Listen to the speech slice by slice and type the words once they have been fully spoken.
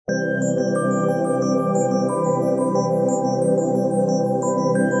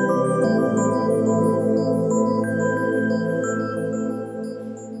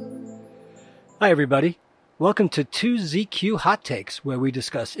Hi, everybody. Welcome to 2ZQ Hot Takes, where we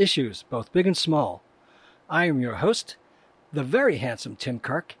discuss issues, both big and small. I am your host, the very handsome Tim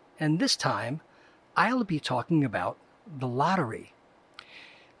Kirk, and this time I'll be talking about the lottery.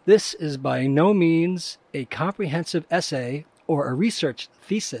 This is by no means a comprehensive essay or a research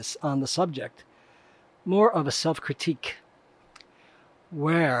thesis on the subject, more of a self-critique.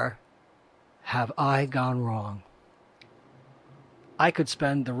 Where have I gone wrong? I could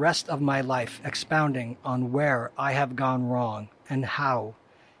spend the rest of my life expounding on where I have gone wrong and how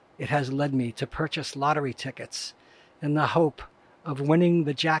it has led me to purchase lottery tickets in the hope of winning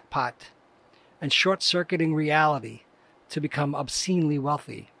the jackpot and short-circuiting reality to become obscenely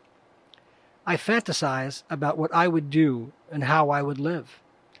wealthy. I fantasize about what I would do and how I would live.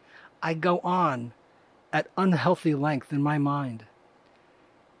 I go on at unhealthy length in my mind.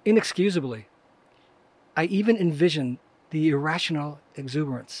 Inexcusably, I even envision the irrational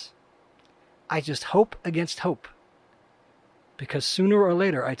exuberance. I just hope against hope. Because sooner or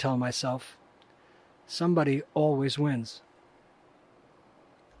later, I tell myself, somebody always wins.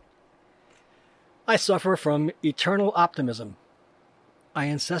 I suffer from eternal optimism. I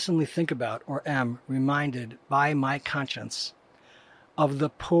incessantly think about or am reminded by my conscience of the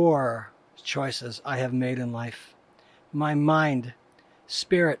poor choices I have made in life. My mind,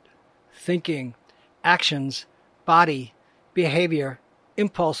 spirit, thinking, actions, body, behavior,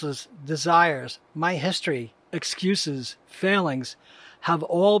 impulses, desires, my history, excuses, failings, have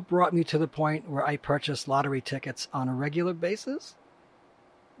all brought me to the point where I purchase lottery tickets on a regular basis?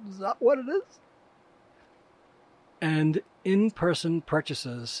 Is that what it is? And in-person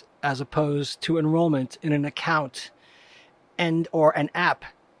purchases, as opposed to enrollment in an account and or an app,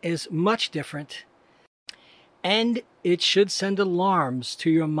 is much different. And it should send alarms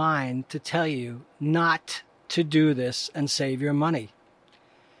to your mind to tell you not to do this and save your money,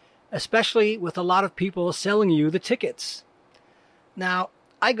 especially with a lot of people selling you the tickets. Now,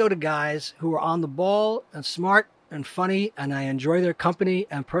 I go to guys who are on the ball and smart and funny, and I enjoy their company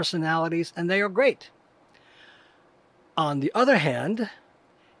and personalities, and they are great. On the other hand,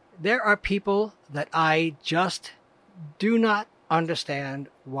 there are people that I just do not understand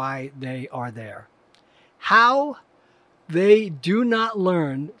why they are there. How they do not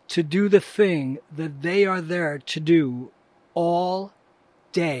learn to do the thing that they are there to do all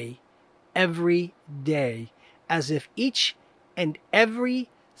day, every day, as if each and every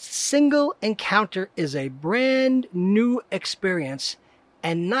single encounter is a brand new experience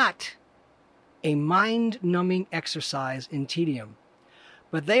and not a mind-numbing exercise in tedium.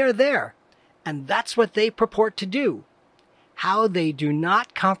 But they are there, and that's what they purport to do. How they do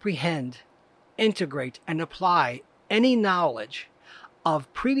not comprehend, integrate, and apply any knowledge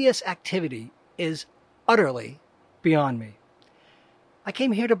of previous activity is utterly beyond me. I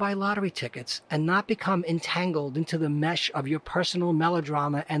came here to buy lottery tickets and not become entangled into the mesh of your personal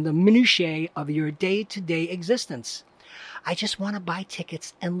melodrama and the minutiae of your day-to-day existence. I just want to buy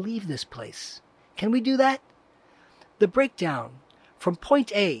tickets and leave this place. Can we do that? The breakdown from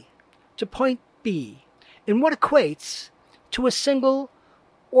point A to point B in what equates to a single,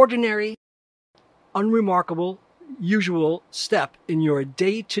 ordinary, unremarkable, usual step in your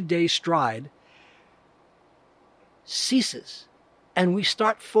day-to-day stride ceases, and we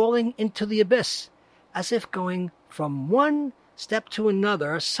start falling into the abyss, as if going from one step to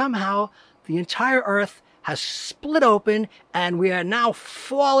another, somehow the entire earth has split open and we are now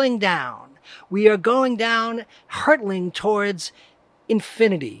falling down. We are going down, hurtling towards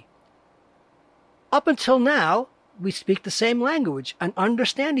infinity. Up until now, we speak the same language and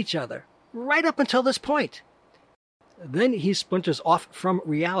understand each other, right up until this point. Then he splinters off from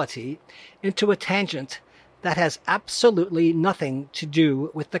reality into a tangent that has absolutely nothing to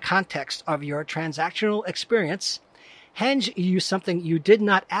do with the context of your transactional experience, hands you something you did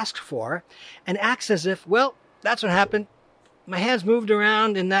not ask for, and acts as if, well, that's what happened. My hands moved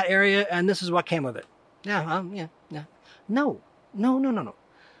around in that area, and this is what came of it. Yeah. No.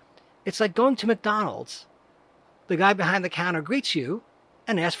 It's like going to McDonald's. The guy behind the counter greets you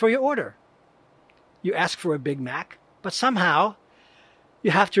and asks for your order. You ask for a Big Mac, but somehow you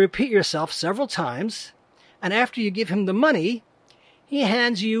have to repeat yourself several times, and after you give him the money, he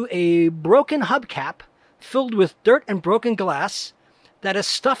hands you a broken hubcap filled with dirt and broken glass that is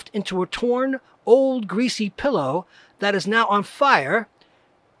stuffed into a torn, old, greasy pillow that is now on fire,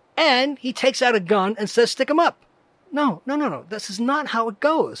 and he takes out a gun and says, stick him up. No. This is not how it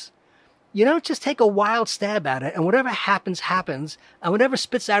goes. You don't just take a wild stab at it and whatever happens, happens, and whatever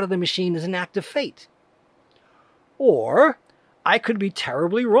spits out of the machine is an act of fate. Or I could be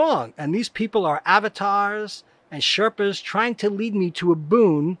terribly wrong, and these people are avatars and Sherpas trying to lead me to a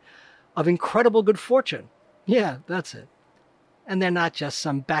boon of incredible good fortune. Yeah, that's it. And they're not just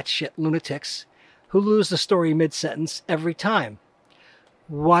some batshit lunatics who lose the story mid-sentence every time.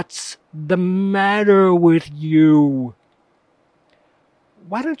 What's the matter with you?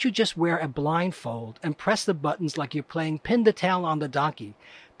 Why don't you just wear a blindfold and press the buttons like you're playing pin the tail on the donkey?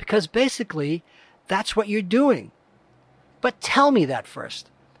 Because basically, that's what you're doing. But tell me that first.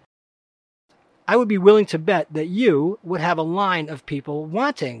 I would be willing to bet that you would have a line of people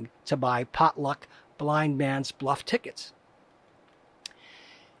wanting to buy potluck blind man's bluff tickets.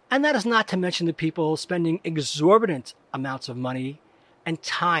 And that is not to mention the people spending exorbitant amounts of money and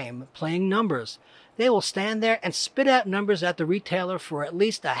time playing numbers. They will stand there and spit out numbers at the retailer for at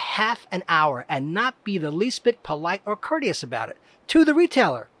least a half an hour and not be the least bit polite or courteous about it to the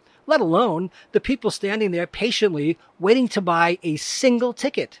retailer, let alone the people standing there patiently waiting to buy a single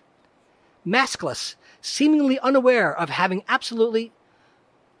ticket. Maskless, seemingly unaware of having absolutely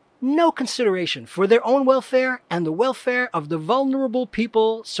no consideration for their own welfare and the welfare of the vulnerable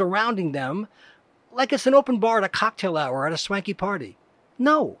people surrounding them, like it's an open bar at a cocktail hour at a swanky party.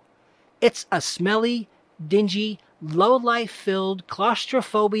 No, it's a smelly, dingy, low-life-filled,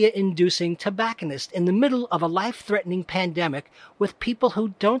 claustrophobia-inducing tobacconist in the middle of a life-threatening pandemic with people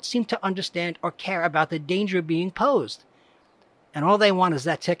who don't seem to understand or care about the danger being posed. And all they want is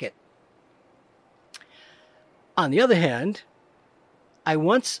that ticket. On the other hand, I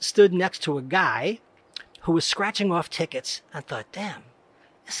once stood next to a guy who was scratching off tickets and thought, damn,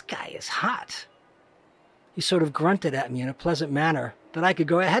 this guy is hot. He sort of grunted at me in a pleasant manner that I could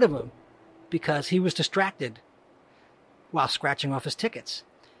go ahead of him because he was distracted while scratching off his tickets.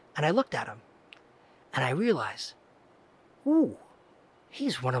 And I looked at him and I realized, ooh,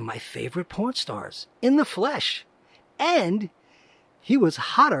 he's one of my favorite porn stars in the flesh. And he was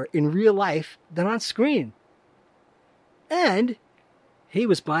hotter in real life than on screen. And he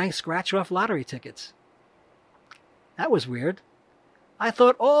was buying scratch-off lottery tickets. That was weird. I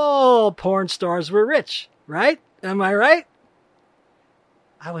thought all porn stars were rich, right? Am I right?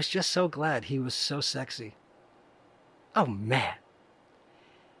 I was just so glad he was so sexy. Oh, man.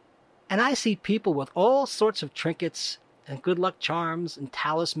 And I see people with all sorts of trinkets and good luck charms and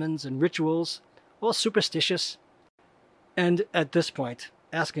talismans and rituals, all superstitious. And at this point,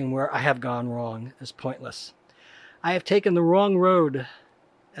 asking where I have gone wrong is pointless. I have taken the wrong road,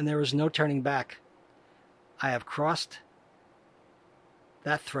 and there is no turning back. I have crossed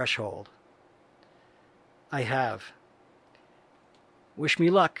that threshold. I have. Wish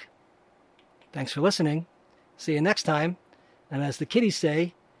me luck. Thanks for listening. See you next time. And as the kiddies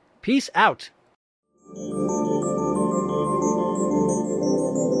say, peace out.